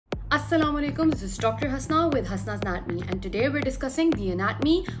Assalamu alaikum, this is Dr. Hasna with Hasna's Anatomy, and today we're discussing the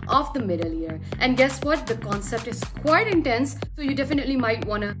anatomy of the middle ear. And guess what? The concept is quite intense, so you definitely might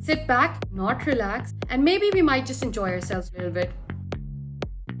want to sit back, not relax, and maybe we might just enjoy ourselves a little bit.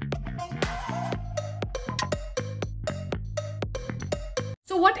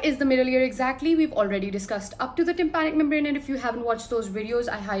 So what is the middle ear exactly? We've already discussed up to the tympanic membrane, and if you haven't watched those videos,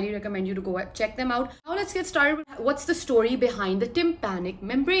 I highly recommend you to go check them out. Now let's get started with what's the story behind the tympanic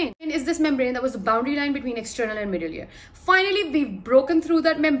membrane. And is this membrane that was the boundary line between external and middle ear. Finally, we've broken through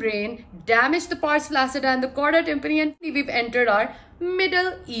that membrane, damaged the pars flaccida and the chorda tympani, and we've entered our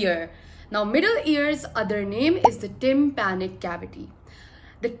middle ear. Now middle ear's other name is the tympanic cavity.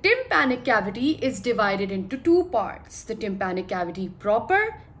 The tympanic cavity is divided into two parts, the tympanic cavity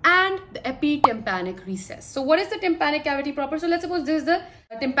proper and the epitympanic recess. So what is the tympanic cavity proper? So let's suppose this is the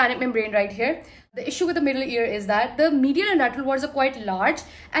tympanic membrane right here. The issue with the middle ear is that the medial and lateral walls are quite large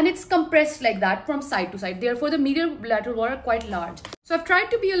and it's compressed like that from side to side. Therefore, the medial lateral wall are quite large. So I've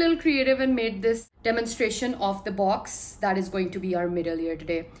tried to be a little creative and made this demonstration of the box that is going to be our middle ear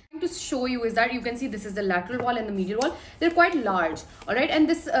today. To show you is that you can see this is the lateral wall and the medial wall. They're quite large, all right, and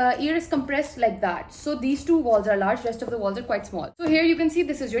this ear is compressed like that. So these two walls are large, rest of the walls are quite small. So here you can see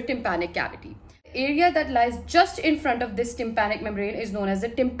this is your tympanic cavity. The area that lies just in front of this tympanic membrane is known as the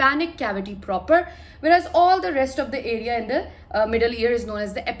tympanic cavity proper, whereas all the rest of the area in the middle ear is known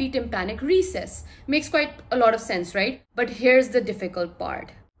as the epitympanic recess. Makes quite a lot of sense, right? But here's the difficult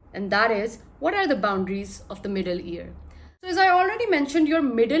part, and that is, what are the boundaries of the middle ear? So as I already mentioned, your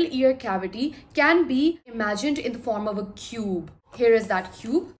middle ear cavity can be imagined in the form of a cube. Here is that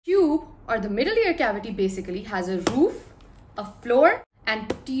cube. Cube, or the middle ear cavity, basically has a roof, a floor,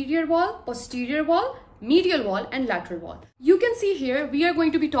 anterior wall, posterior wall, medial wall, and lateral wall. You can see here we are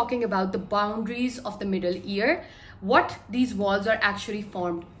going to be talking about the boundaries of the middle ear, what these walls are actually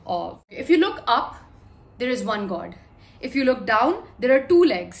formed of. If you look up, there is one god. If you look down, there are two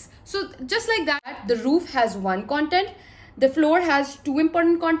legs. So just like that, the roof has one content, the floor has two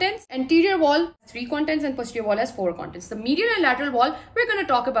important contents, anterior wall 3 contents, and posterior wall has 4 contents. The medial and lateral wall, we're going to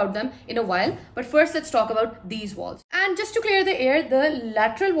talk about them in a while, but first let's talk about these walls. And just to clear the air, the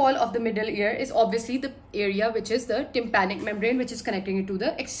lateral wall of the middle ear is obviously the area which is the tympanic membrane, which is connecting it to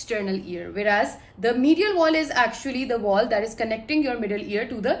the external ear, whereas the medial wall is actually the wall that is connecting your middle ear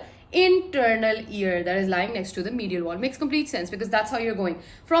to the internal ear that is lying next to the medial wall. Makes complete sense because that's how you're going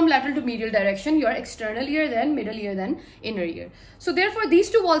from lateral to medial direction, your external ear, then middle ear, then inner ear. So therefore these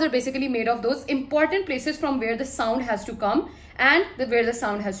two walls are basically made of those important places from where the sound has to come and where the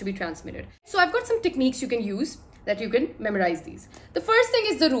sound has to be transmitted. So I've got some techniques you can use that you can memorize these. The first thing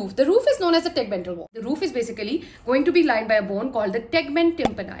is the roof. The roof is known as the tegmental wall. The roof is basically going to be lined by a bone called the tegment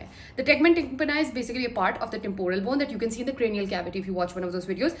tympani. The tegment tympani is basically a part of the temporal bone that you can see in the cranial cavity if you watch one of those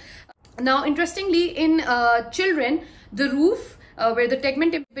videos. Now, interestingly, in children, the roof where the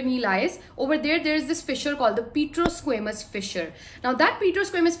tegment tympani lies, over there is this fissure called the petrosquamous fissure. Now that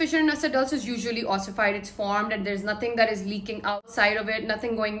petrosquamous fissure in us adults is usually ossified, it's formed and there's nothing that is leaking outside of it,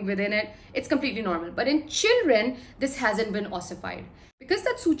 nothing going within it. It's completely normal. But in children, this hasn't been ossified. Because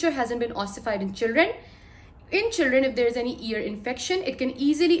that suture hasn't been ossified in children, if there is any ear infection, it can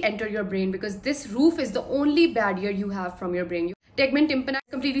easily enter your brain because this roof is the only barrier you have from your brain. Tegment tympani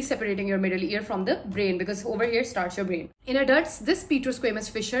is completely separating your middle ear from the brain because over here starts your brain. In adults, this petrosquamous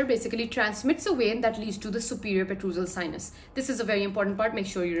fissure basically transmits a vein that leads to the superior petrosal sinus. This is a very important part. Make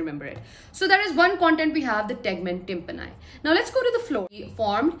sure you remember it. So that is one content we have, the tegment tympani. Now let's go to the floor.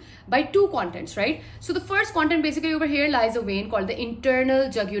 Formed by two contents, right? So the first content basically over here lies a vein called the internal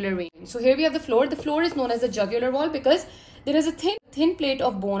jugular vein. So here we have the floor. The floor is known as the jugular wall because there is a thin plate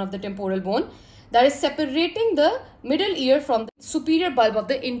of bone of the temporal bone that is separating the middle ear from the superior bulb of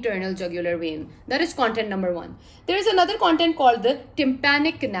the internal jugular vein. That is content number 1. There is another content called the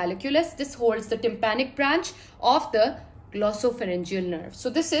tympanic canaliculus. This holds the tympanic branch of the glossopharyngeal nerve. So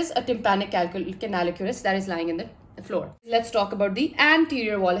this is a tympanic canaliculus that is lying in the floor. Let's talk about the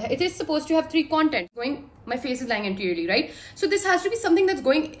anterior wall. It is supposed to have 3 contents going. My face is lying anteriorly, right? So this has to be something that's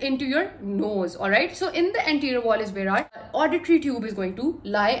going into your nose, all right? So in the anterior wall is where our auditory tube is going to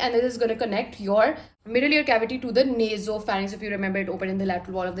lie, and it is going to connect your middle ear cavity to the nasopharynx. If you remember, it opened in the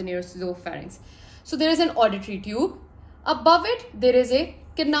lateral wall of the nasopharynx. So there is an auditory tube. Above it, there is a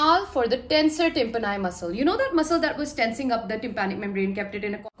canal for the tensor tympani muscle. You know that muscle that was tensing up the tympanic membrane, kept it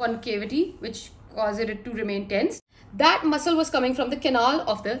in a concavity, which caused it to remain tense. That muscle was coming from the canal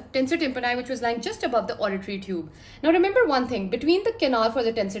of the tensor tympani, which was lying just above the auditory tube. Now remember one thing, between the canal for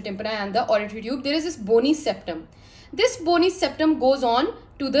the tensor tympani and the auditory tube, there is this bony septum. This bony septum goes on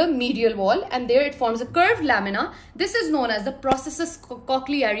to the medial wall, and there it forms a curved lamina. This is known as the processus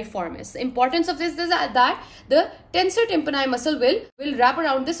cochleariformis. The importance of this is that the tensor tympani muscle will wrap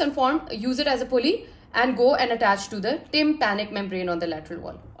around this and use it as a pulley and go and attach to the tympanic membrane on the lateral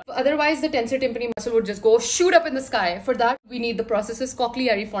wall. Otherwise, the tensor tympani muscle would just go shoot up in the sky. For that, we need the processus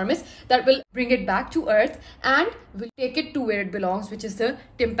cochleariformis that will bring it back to earth and will take it to where it belongs, which is the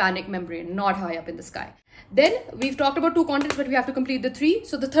tympanic membrane, not high up in the sky. Then we've talked about 2 contents, but we have to complete the 3.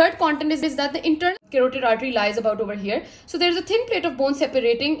 So the third content is that the internal carotid artery lies about over here. So there's a thin plate of bone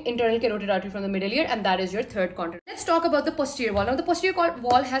separating internal carotid artery from the middle ear, and that is your third content. Let's talk about the posterior wall. Now the posterior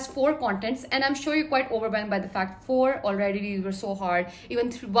wall has 4 contents, and I'm sure you're quite overwhelmed by the fact 4 already. These were so hard.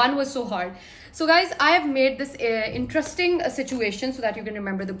 Even 1 was so hard. So guys, I have made this interesting situation so that you can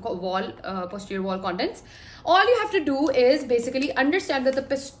remember the posterior wall contents. All you have to do is basically understand that the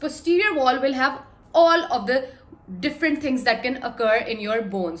posterior wall will have all of the different things that can occur in your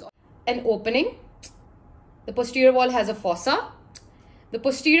bones. An opening, the posterior wall has a fossa, the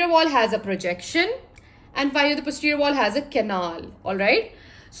posterior wall has a projection, and finally the posterior wall has a canal. All right,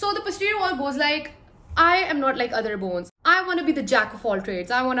 so the posterior wall goes like, I am not like other bones. I want to be the jack of all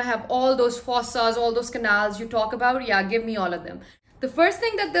trades. I want to have all those fossas, all those canals you talk about. Yeah, give me all of them. The first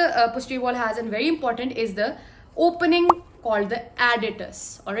thing that the posterior wall has, and very important, is the opening called the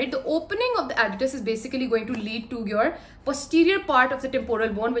additus. All right, the opening of the additus is basically going to lead to your posterior part of the temporal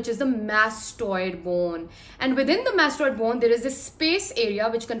bone, which is the mastoid bone. And within the mastoid bone, there is this space area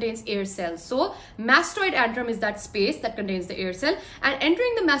which contains air cells. So mastoid antrum is that space that contains the air cell, and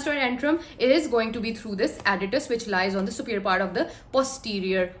entering the mastoid antrum is going to be through this additus, which lies on the superior part of the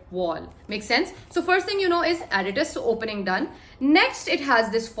posterior wall. Makes sense? So first thing you know is additus, so opening done. Next, it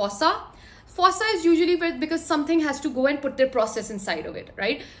has this fossa. Fossa is usually because something has to go and put their process inside of it,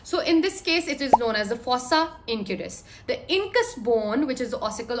 right? So in this case, it is known as the fossa incudis. The incus bone, which is the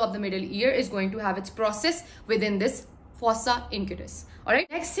ossicle of the middle ear, is going to have its process within this fossa incudis. All right.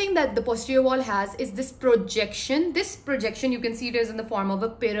 Next thing that the posterior wall has is this projection. This projection, you can see it is in the form of a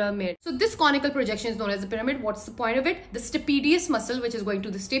pyramid. So this conical projection is known as the pyramid. What's the point of it? The stapedius muscle, which is going to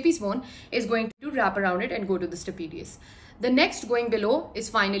the stapes bone, is going to wrap around it and go to the stapedius. The next going below is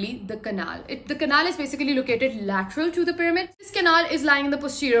finally the canal. The canal is basically located lateral to the pyramid. This canal is lying in the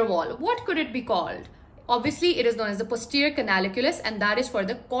posterior wall. What could it be called? Obviously, it is known as the posterior canaliculus, and that is for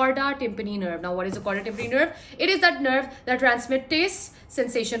the chorda tympani nerve. Now, what is the chorda tympani nerve? It is that nerve that transmits taste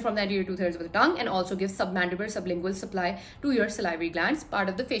sensation from the anterior 2/3 of the tongue and also gives submandibular sublingual supply to your salivary glands, part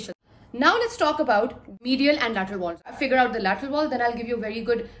of the facial. Now let's talk about medial and lateral walls. I figure out the lateral wall, then I'll give you a very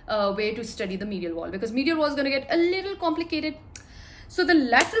good way to study the medial wall, because medial wall is going to get a little complicated. So the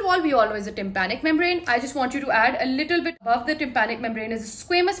lateral wall, we all know, is the tympanic membrane. I just want you to add a little bit above the tympanic membrane is the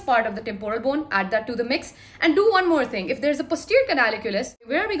squamous part of the temporal bone. Add that to the mix and do one more thing. If there's a posterior canaliculus,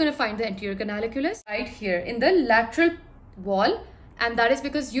 where are we going to find the anterior canaliculus? Right here in the lateral wall. And that is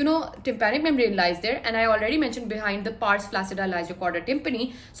because, you know, tympanic membrane lies there. And I already mentioned behind the pars flaccida lies your chorda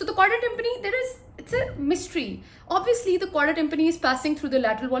tympani. So the chorda tympani, it's a mystery. Obviously, the chorda tympani is passing through the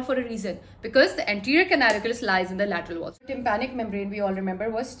lateral wall for a reason, because the anterior canaliculus lies in the lateral wall. So tympanic membrane, we all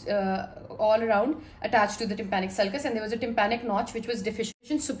remember, was all around attached to the tympanic sulcus, and there was a tympanic notch which was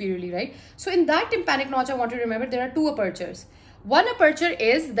deficient superiorly, right? So in that tympanic notch, I want you to remember there are 2 apertures. One aperture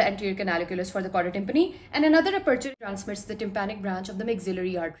is the anterior canaliculus for the chorda tympani, and another aperture transmits the tympanic branch of the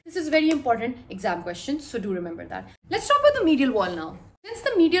maxillary artery. This is a very important exam question, so do remember that. Let's talk about the medial wall now. Since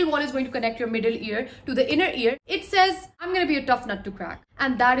the medial wall is going to connect your middle ear to the inner ear, it says, I'm going to be a tough nut to crack.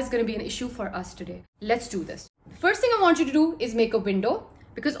 And that is going to be an issue for us today. Let's do this. First thing I want you to do is make a window,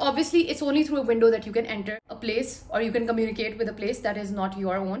 because obviously it's only through a window that you can enter a place, or you can communicate with a place that is not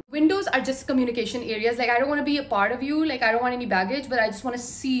your own. Windows are just communication areas. Like, I don't want to be a part of you. Like, I don't want any baggage, but I just want to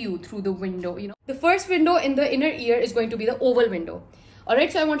see you through the window, you know. The first window in the inner ear is going to be the oval window. All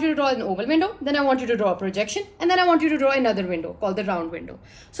right, so I want you to draw an oval window, then I want you to draw a projection, and then I want you to draw another window called the round window.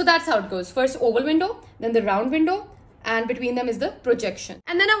 So that's how it goes. First oval window, then the round window, and between them is the projection.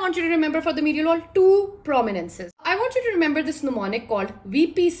 And then I want you to remember for the medial wall 2 prominences. I want you to remember this mnemonic called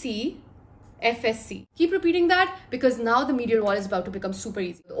VPC FSC. Keep repeating that, because now the medial wall is about to become super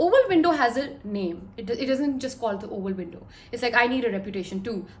easy. The oval window has a name. It doesn't just call it the oval window. It's like, I need a reputation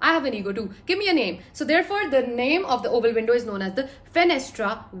too. I have an ego too. Give me a name. So therefore, the name of the oval window is known as the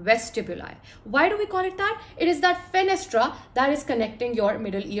fenestra vestibuli. Why do we call it that? It is that fenestra that is connecting your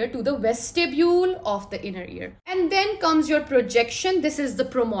middle ear to the vestibule of the inner ear. And then comes your projection. This is the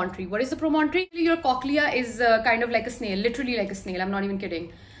promontory. What is the promontory? Your cochlea is kind of like a snail, literally like a snail. I'm not even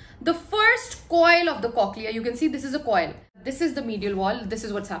kidding. The first coil of the cochlea, you can see this is a coil. This is the medial wall. This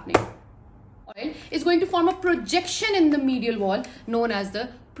is what's happening. Alright, is going to form a projection in the medial wall known as the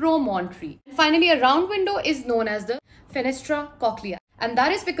promontory. And finally, a round window is known as the fenestra cochlea. And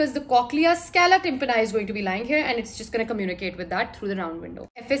that is because the cochlea scala tympani is going to be lying here, and it's just going to communicate with that through the round window.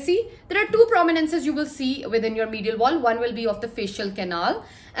 FSC, there are two prominences you will see within your medial wall. One will be of the facial canal,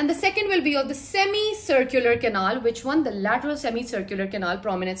 and the second will be of the semicircular canal. Which one? The lateral semicircular canal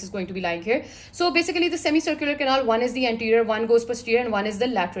prominence is going to be lying here. So basically the semicircular canal, one is the anterior, one goes posterior, and one is the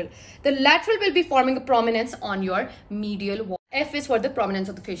lateral. The lateral will be forming a prominence on your medial wall. F is for the prominence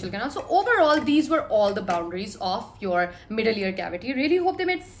of the facial canal. So overall, these were all the boundaries of your middle ear cavity. Really hope they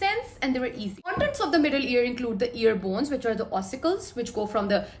made sense and they were easy. Contents of the middle ear include the ear bones, which are the ossicles, which go from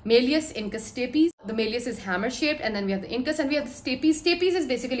the malleus, incus, stapes. The malleus is hammer shaped, and then we have the incus, and we have the stapes. Stapes is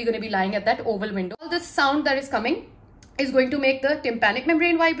basically going to be lying at that oval window. All the sound that is coming is going to make the tympanic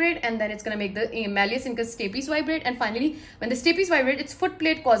membrane vibrate, and then it's going to make the malleus, incus, stapes vibrate, and finally when the stapes vibrate, its foot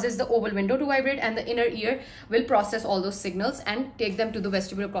plate causes the oval window to vibrate, and the inner ear will process all those signals and take them to the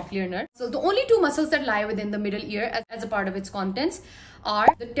vestibulocochlear nerve. So the only two muscles that lie within the middle ear as a part of its contents are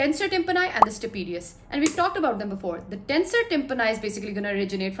the tensor tympani and the stapedius, and we've talked about them before. The tensor tympani is basically going to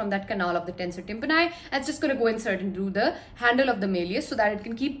originate from that canal of the tensor tympani, and it's just going to go insert into the handle of the malleus so that it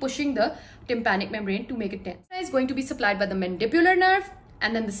can keep pushing the tympanic membrane to make it tense. It is going to be supplied by the mandibular nerve,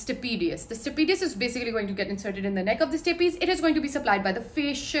 and then the stapedius. The stapedius is basically going to get inserted in the neck of the stapes. It is going to be supplied by the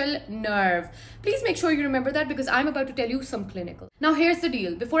facial nerve. Please make sure you remember that, because I'm about to tell you some clinical. Now here's the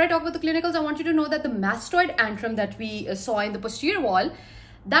deal. Before I talk about the clinicals, I want you to know that the mastoid antrum that we saw in the posterior wall,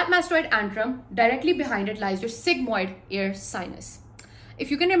 that mastoid antrum, directly behind it lies your sigmoid ear sinus. If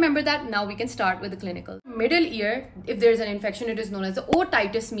you can remember that, now we can start with the clinical. Middle ear, if there is an infection, it is known as the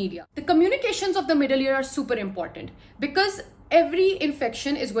otitis media. The communications of the middle ear are super important because every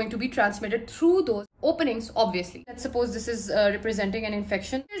infection is going to be transmitted through those openings, obviously. Let's suppose this is representing an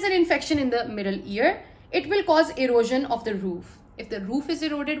infection. There's an infection in the middle ear. It will cause erosion of the roof. If the roof is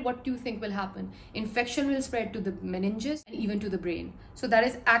eroded, what do you think will happen? Infection will spread to the meninges and even to the brain. So that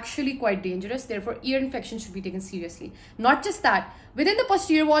is actually quite dangerous. Therefore, ear infection should be taken seriously. Not just that, within the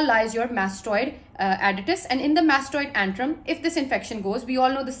posterior wall lies your mastoid adductus, and in the mastoid antrum, if this infection goes, we all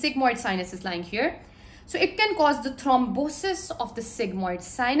know the sigmoid sinus is lying here. So it can cause the thrombosis of the sigmoid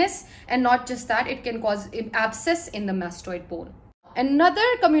sinus, and not just that, it can cause abscess in the mastoid bone. Another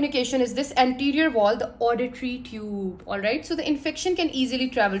communication is this anterior wall, the auditory tube. All right, so the infection can easily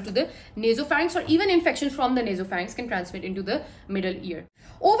travel to the nasopharynx, or even infection from the nasopharynx can transmit into the middle ear.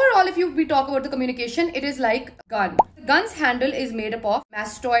 Overall, if we talk about the communication, it is like a gun. The gun's handle is made up of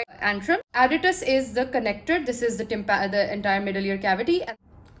mastoid antrum. Addutus is the connector. This is the entire middle ear cavity, and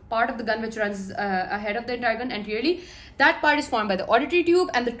part of the gun which runs ahead of the entire gun anteriorly, that part is formed by the auditory tube,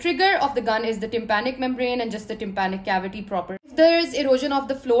 and the trigger of the gun is the tympanic membrane and just the tympanic cavity proper. If there is erosion of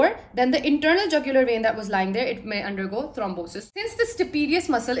the floor, then the internal jugular vein that was lying there, it may undergo thrombosis. Since the stapedius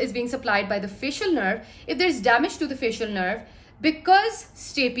muscle is being supplied by the facial nerve, if there is damage to the facial nerve, because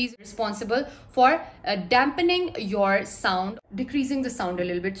stapes is responsible for dampening your sound, decreasing the sound a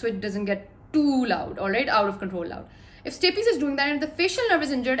little bit so it doesn't get too loud, all right, out of control loud. If stapes is doing that and the facial nerve is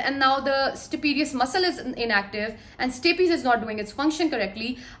injured, and now the stapedius muscle is inactive and stapes is not doing its function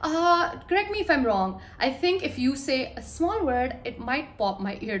correctly, correct me if I'm wrong, I think if you say a small word, it might pop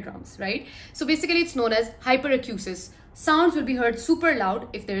my eardrums, right? So basically it's known as hyperacusis. Sounds will be heard super loud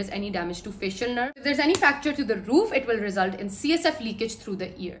if there is any damage to facial nerve. If there's any fracture to the roof, it will result in CSF leakage through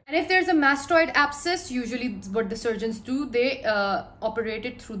the ear. And if there's a mastoid abscess, usually what the surgeons do, they operate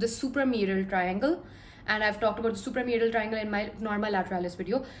it through the suprameatal triangle. And I've talked about the suprameatal triangle in my norma lateralis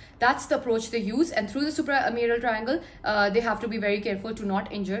video. That's the approach they use, and through the suprameatal triangle, they have to be very careful to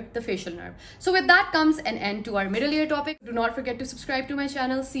not injure the facial nerve. So with that comes an end to our middle ear topic. Do not forget to subscribe to my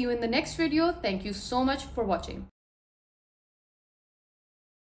channel. See you in the next video. Thank you so much for watching.